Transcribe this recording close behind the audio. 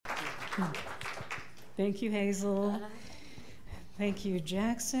Thank you, Hazel. Thank you,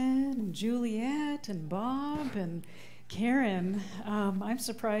 Jackson, and Juliet, and Bob, and Karen. I'm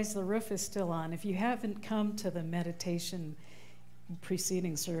surprised the roof is still on. If you haven't come to the meditation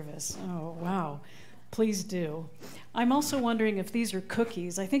preceding service, oh, wow, please do. I'm also wondering if these are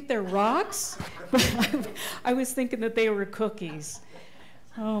cookies. I think they're rocks, but I was thinking that they were cookies.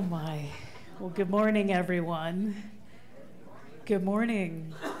 Oh, my. Well, good morning, everyone. Good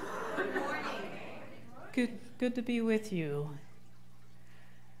morning. Good to be with you.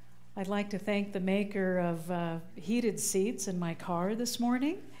 I'd like to thank the maker of heated seats in my car this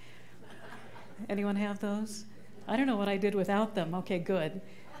morning. Anyone have those? I don't know what I did without them. Okay, good.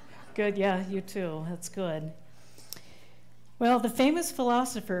 Good, yeah, you too. That's good. Well, the famous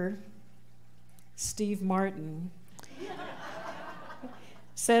philosopher, Steve Martin,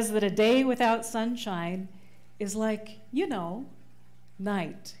 says that a day without sunshine is like,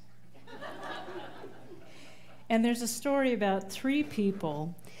 night. And there's a story about three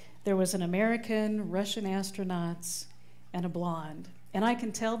people. There was an American, Russian astronauts, and a blonde. And I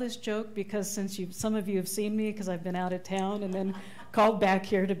can tell this joke because since some of you have seen me because I've been out of town and then called back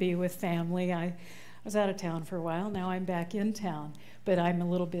here to be with family. I was out of town for a while. Now I'm back in town, but I'm a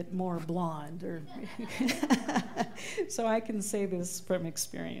little bit more blonde. So I can say this from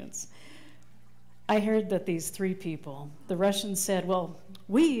experience. I heard that these three people, the Russians said, well,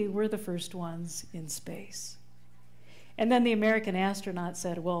 we were the first ones in space. And then the American astronaut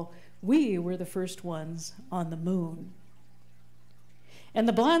said, well, we were the first ones on the moon. And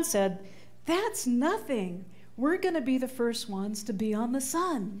the blonde said, that's nothing. We're going to be the first ones to be on the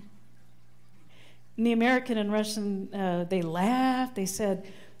sun. And the American and Russian, they laughed. They said,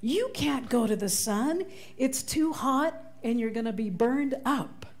 you can't go to the sun. It's too hot and you're going to be burned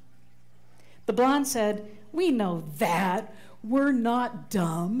up. The blonde said, we know that. We're not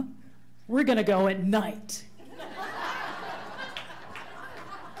dumb. We're going to go at night.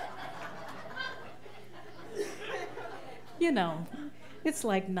 It's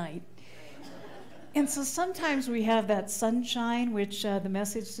like night. And so sometimes we have that sunshine, which the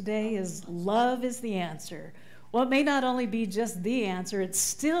message today is love is the answer. Well, it may not only be just the answer, it's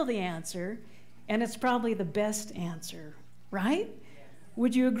still the answer, and it's probably the best answer, right?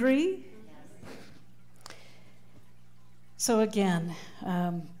 Would you agree? So again,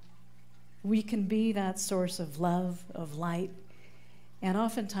 we can be that source of love, of light, and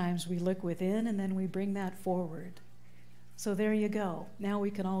oftentimes we look within and then we bring that forward. So there you go. Now we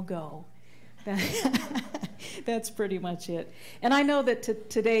can all go. That's pretty much it. And I know that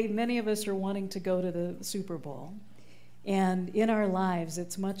today many of us are wanting to go to the Super Bowl. And in our lives,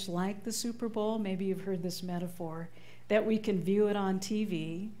 it's much like the Super Bowl. Maybe you've heard this metaphor, that we can view it on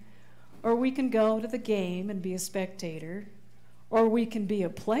TV, or we can go to the game and be a spectator, or we can be a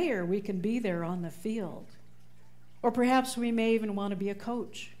player. We can be there on the field. Or perhaps we may even want to be a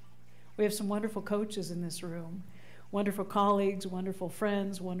coach. We have some wonderful coaches in this room. Wonderful colleagues, wonderful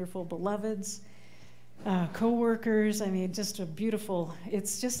friends, wonderful beloveds, co-workers. I mean, just a beautiful,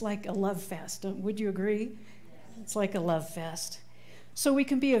 it's just like a love fest. Would you agree? It's like a love fest. So we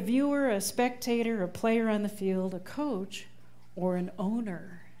can be a viewer, a spectator, a player on the field, a coach, or an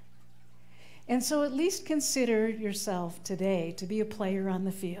owner. And so at least consider yourself today to be a player on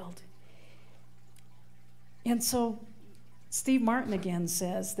the field. And so Steve Martin again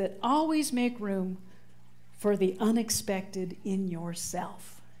says that always make room for the unexpected in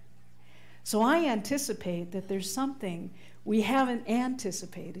yourself. So I anticipate that there's something we haven't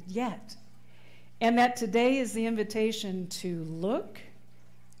anticipated yet, and that today is the invitation to look,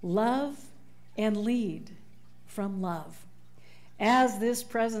 love, and lead from love. As this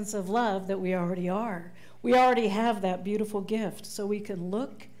presence of love that we already are. We already have that beautiful gift, so we can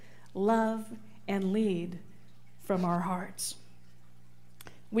look, love, and lead from our hearts.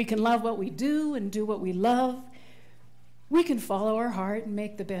 We can love what we do and do what we love. We can follow our heart and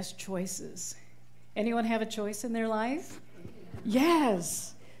make the best choices. Anyone have a choice in their life?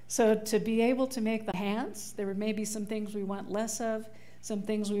 Yes. So to be able to make the hands, there may be some things we want less of, some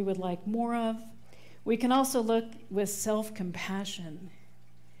things we would like more of. We can also look with self-compassion.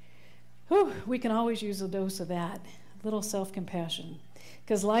 We can always use a dose of that, a little self-compassion,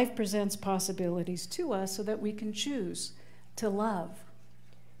 because life presents possibilities to us so that we can choose to love.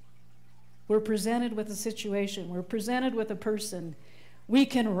 We're presented with a situation, we're presented with a person, we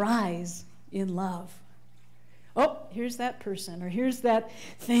can rise in love. Oh, here's that person, or here's that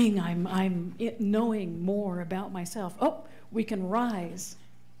thing I'm knowing more about myself. Oh, we can rise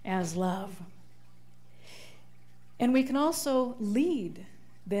as love. And we can also lead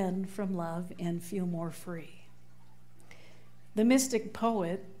then from love and feel more free. The mystic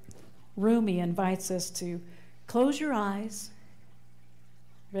poet Rumi invites us to close your eyes.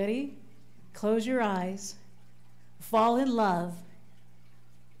 Ready? Close your eyes, fall in love,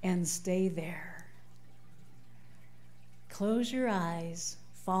 and stay there. Close your eyes,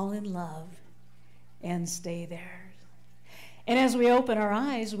 fall in love, and stay there. And as we open our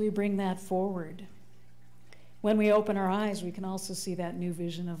eyes, we bring that forward. When we open our eyes, we can also see that new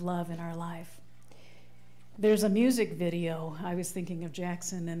vision of love in our life. There's a music video. I was thinking of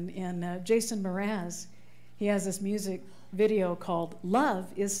Jackson and Jason Mraz. He has this music video called Love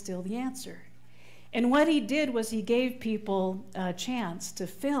is Still the Answer. And what he did was he gave people a chance to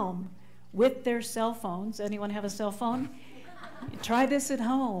film with their cell phones. Anyone have a cell phone? Try this at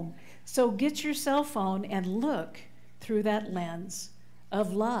home. So get your cell phone and look through that lens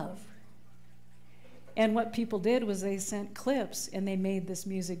of love. And what people did was they sent clips and they made this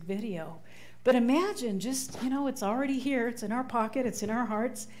music video. But imagine just, it's already here. It's in our pocket. It's in our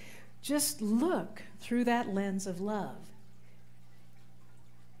hearts. Just look through that lens of love.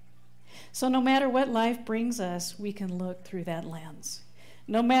 So no matter what life brings us, we can look through that lens.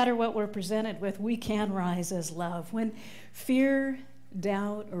 No matter what we're presented with, we can rise as love. When fear,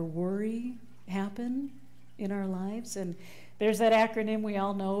 doubt, or worry happen in our lives, and there's that acronym we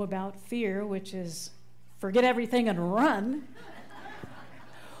all know about fear, which is forget everything and run.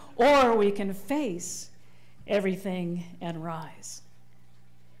 Or we can face everything and rise.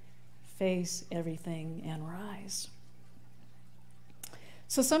 Face everything and rise.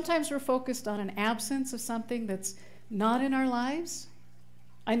 So sometimes we're focused on an absence of something that's not in our lives.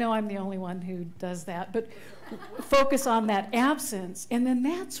 I know I'm the only one who does that, but focus on that absence, and then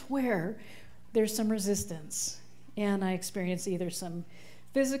that's where there's some resistance. And I experience either some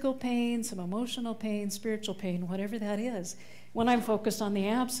physical pain, some emotional pain, spiritual pain, whatever that is. When I'm focused on the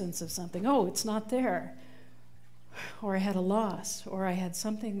absence of something, oh, it's not there. Or I had a loss, or I had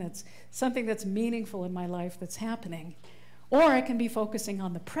something that's meaningful in my life that's happening. Or I can be focusing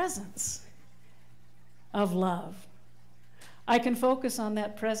on the presence of love. I can focus on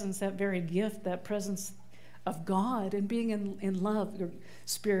that presence, that very gift, that presence of God, and being in love, or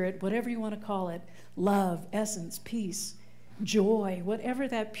spirit, whatever you want to call it, love, essence, peace, joy, whatever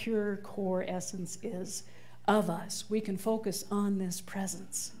that pure core essence is of us. We can focus on this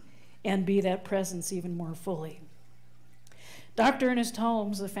presence and be that presence even more fully. Dr. Ernest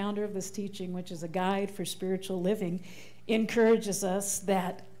Holmes, the founder of this teaching, which is a guide for spiritual living, encourages us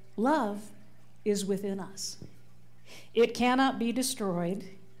that love is within us. It cannot be destroyed.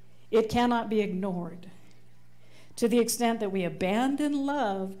 It cannot be ignored. To the extent that we abandon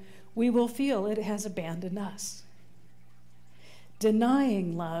love, we will feel it has abandoned us.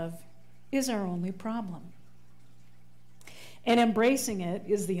 Denying love is our only problem. And embracing it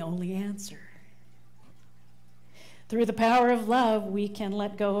is the only answer. Through the power of love, we can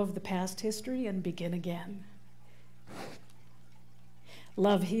let go of the past history and begin again.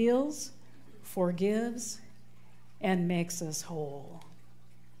 Love heals, forgives, and makes us whole.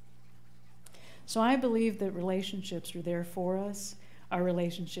 So I believe that relationships are there for us. Our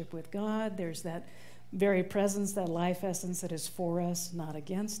relationship with God, there's that very presence, that life essence that is for us, not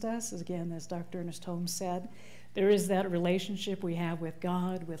against us. Again, as Dr. Ernest Holmes said, there is that relationship we have with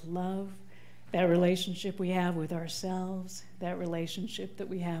God, with love, that relationship we have with ourselves, that relationship that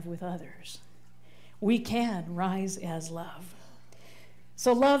we have with others. We can rise as love.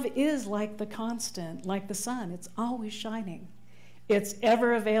 So love is like the constant, like the sun. It's always shining. It's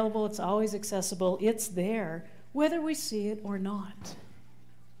ever available. It's always accessible. It's there, whether we see it or not.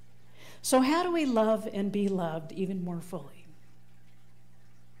 So how do we love and be loved even more fully?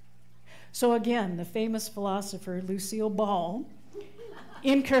 So again, the famous philosopher Lucille Ball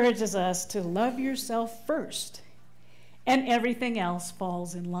encourages us to love yourself first, and everything else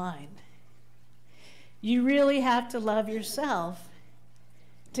falls in line. You really have to love yourself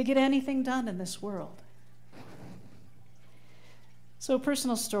to get anything done in this world. So a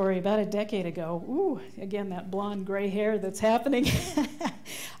personal story, about a decade ago, again, that blonde gray hair that's happening.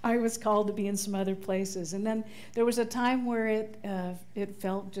 I was called to be in some other places. And then there was a time where it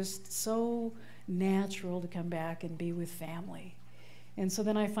felt just so natural to come back and be with family. And so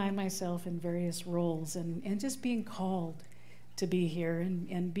then I find myself in various roles and just being called to be here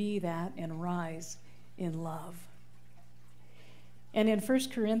and be that and rise in love. And in 1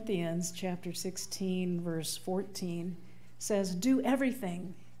 Corinthians chapter 16, verse 14, says, do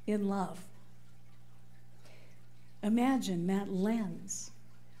everything in love. Imagine that lens,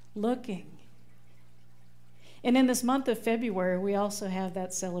 looking. And in this month of February, we also have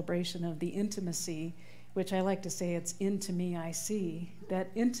that celebration of the intimacy, which I like to say it's into me I see,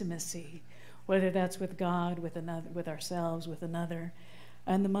 that intimacy, whether that's with God, with another, with ourselves, with another.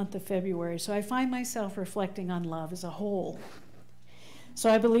 in the month of February. So I find myself reflecting on love as a whole. So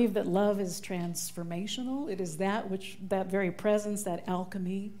I believe that love is transformational. It is that very presence, that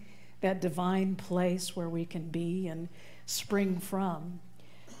alchemy, that divine place where we can be and spring from.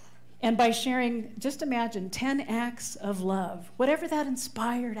 And by sharing, just imagine 10 acts of love, whatever that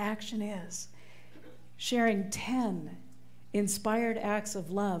inspired action is, sharing 10 inspired acts of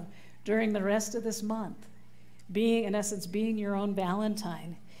love during the rest of this month, being, in essence, being your own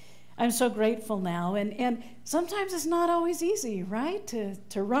Valentine. I'm so grateful now. And sometimes it's not always easy, right,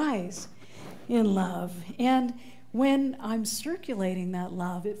 to rise in love. And when I'm circulating that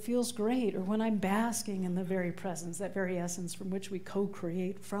love, it feels great. Or when I'm basking in the very presence, that very essence from which we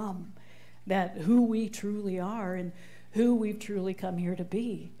co-create from, that who we truly are and who we've truly come here to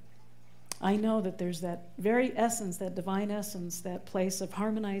be. I know that there's that very essence, that divine essence, that place of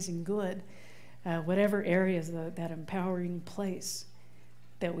harmonizing good, whatever areas, that empowering place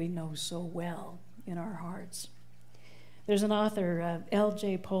that we know so well in our hearts. There's an author,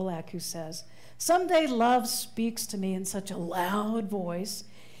 L.J. Polak, who says, "Someday love speaks to me in such a loud voice,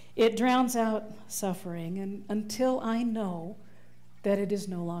 it drowns out suffering, and until I know that it is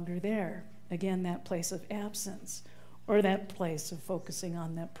no longer there." Again, that place of absence, or that place of focusing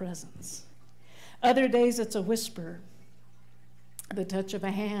on that presence. Other days it's a whisper, the touch of a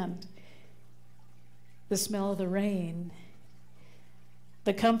hand, the smell of the rain,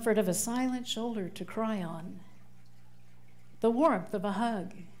 the comfort of a silent shoulder to cry on, the warmth of a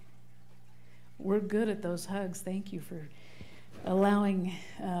hug. We're good at those hugs. Thank you for allowing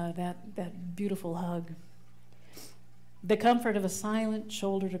that beautiful hug. The comfort of a silent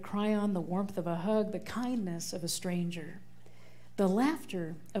shoulder to cry on, the warmth of a hug, the kindness of a stranger, the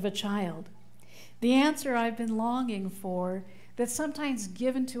laughter of a child, the answer I've been longing for that's sometimes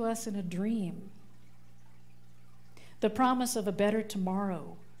given to us in a dream, the promise of a better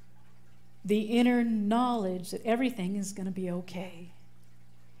tomorrow, the inner knowledge that everything is going to be okay.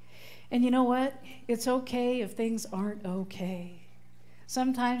 And you know what? It's okay if things aren't okay.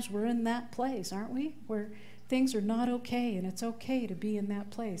 Sometimes we're in that place, aren't we? Where things are not okay, and it's okay to be in that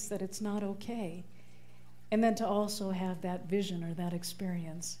place, that it's not okay. And then to also have that vision or that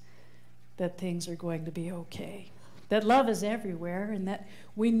experience that things are going to be okay. That love is everywhere, and that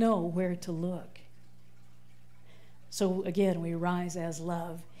we know where to look. So again, we rise as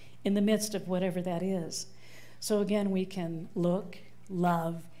love in the midst of whatever that is. So again, we can look,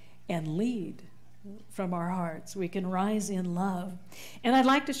 love, and lead from our hearts. We can rise in love. And I'd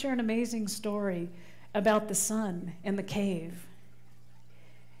like to share an amazing story about the sun and the cave.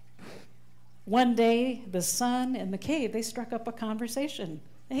 One day, the sun and the cave, they struck up a conversation.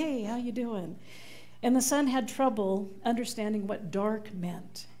 "Hey, how you doing?" And the sun had trouble understanding what dark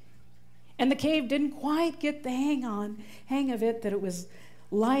meant. And the cave didn't quite get the hang of it, that it was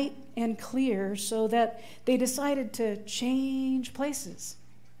light and clear, so that they decided to change places,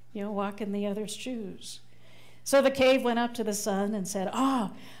 walk in the other's shoes. So the cave went up to the sun and said,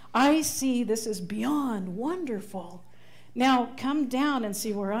 I see this is beyond wonderful. Now come down and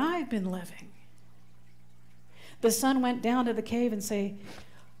see where I've been living." The sun went down to the cave and say,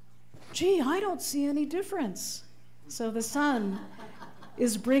 "Gee, I don't see any difference." So the sun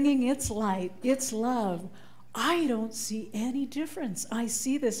is bringing its light, its love. "I don't see any difference. I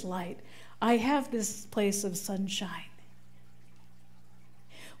see this light. I have this place of sunshine."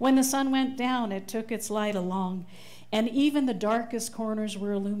 When the sun went down, it took its light along, and even the darkest corners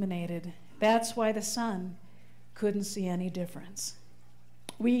were illuminated. That's why the sun couldn't see any difference.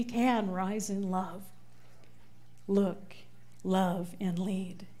 We can rise in love. Look, love, and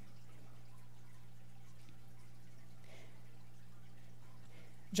lead.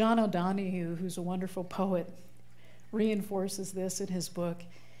 John O'Donohue, who's a wonderful poet, reinforces this in his book,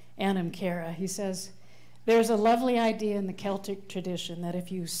 Anam Cara. He says, "There's a lovely idea in the Celtic tradition that if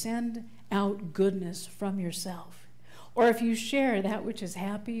you send out goodness from yourself, or if you share that which is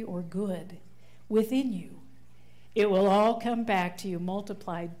happy or good within you, it will all come back to you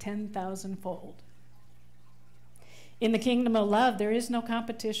multiplied 10,000-fold. In the kingdom of love, there is no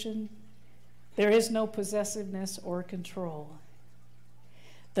competition, there is no possessiveness or control.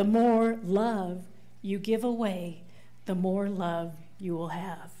 The more love you give away, the more love you will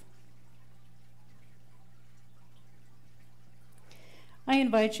have." I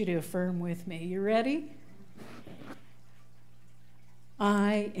invite you to affirm with me. You ready?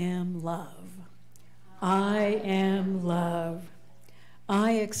 I am love. I am love.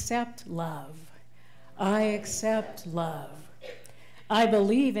 I accept love. I accept love. I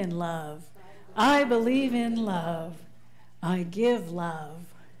believe in love. I believe in love. I give love.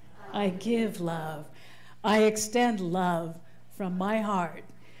 I give love. I extend love from my heart.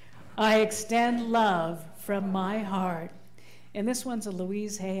 I extend love from my heart. And this one's a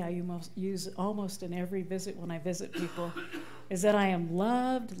Louise Hay I use almost in every visit when I visit people, is that I am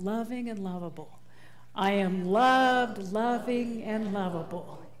loved, loving, and lovable. I am loved, loving, and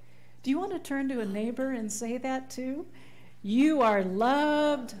lovable. Do you want to turn to a neighbor and say that too? You are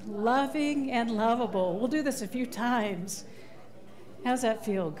loved, loving, and lovable. We'll do this a few times. How's that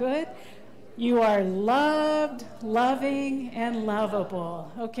feel? Good? You are loved, loving, and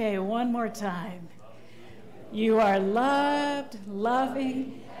lovable. Okay, one more time. You are loved,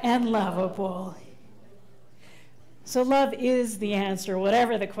 loving, and lovable. So love is the answer,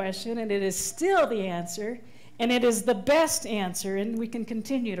 whatever the question, and it is still the answer, and it is the best answer, and we can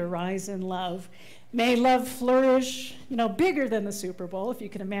continue to rise in love. May love flourish, bigger than the Super Bowl, if you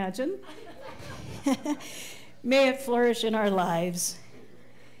can imagine. May it flourish in our lives.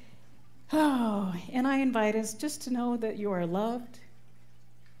 Oh, and I invite us just to know that you are loved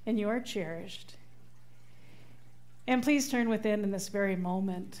and you are cherished. And please turn within in this very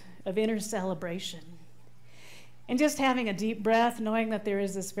moment of inner celebration. And just having a deep breath, knowing that there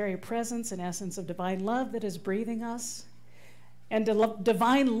is this very presence and essence of divine love that is breathing us. And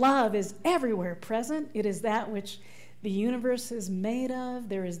divine love is everywhere present. It is that which the universe is made of.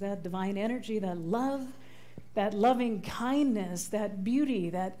 There is that divine energy, that love, that loving kindness, that beauty,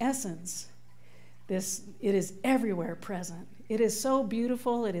 that essence. It is everywhere present. It is so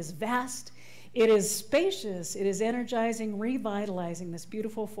beautiful. It is vast. It is spacious. It is energizing, revitalizing this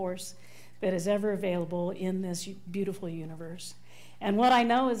beautiful force that is ever available in this beautiful universe. And what I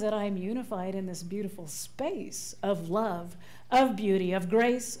know is that I am unified in this beautiful space of love, of beauty, of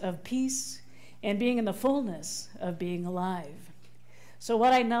grace, of peace, and being in the fullness of being alive. So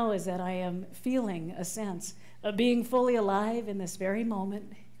what I know is that I am feeling a sense of being fully alive in this very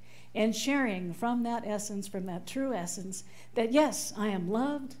moment and sharing from that essence, from that true essence, that yes, I am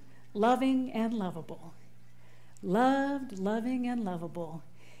loved, loving, and lovable. Loved, loving, and lovable.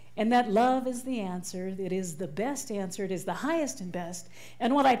 And that love is the answer. It is the best answer. It is the highest and best.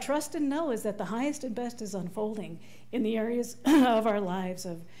 And what I trust and know is that the highest and best is unfolding in the areas of our lives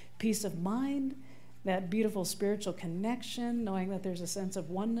of peace of mind, that beautiful spiritual connection, knowing that there's a sense of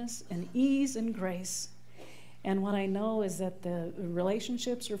oneness and ease and grace. And what I know is that the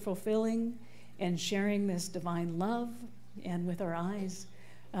relationships are fulfilling and sharing this divine love, and with our eyes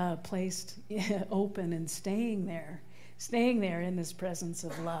placed open and staying there in this presence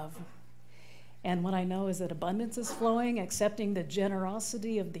of love. And what I know is that abundance is flowing, accepting the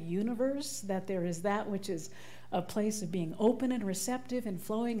generosity of the universe, that there is that which is a place of being open and receptive and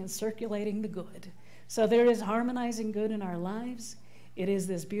flowing and circulating the good. So there is harmonizing good in our lives. It is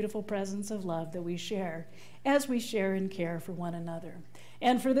this beautiful presence of love that we share as we share and care for one another.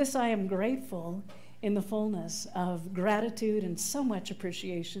 And for this I am grateful in the fullness of gratitude and so much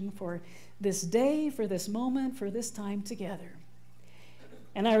appreciation for this day, for this moment, for this time together.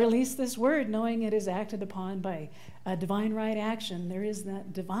 And I release this word knowing it is acted upon by a divine right action. There is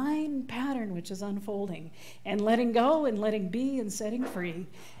that divine pattern which is unfolding and letting go and letting be and setting free.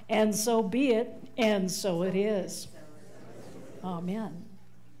 And so be it, and so it is. Amen.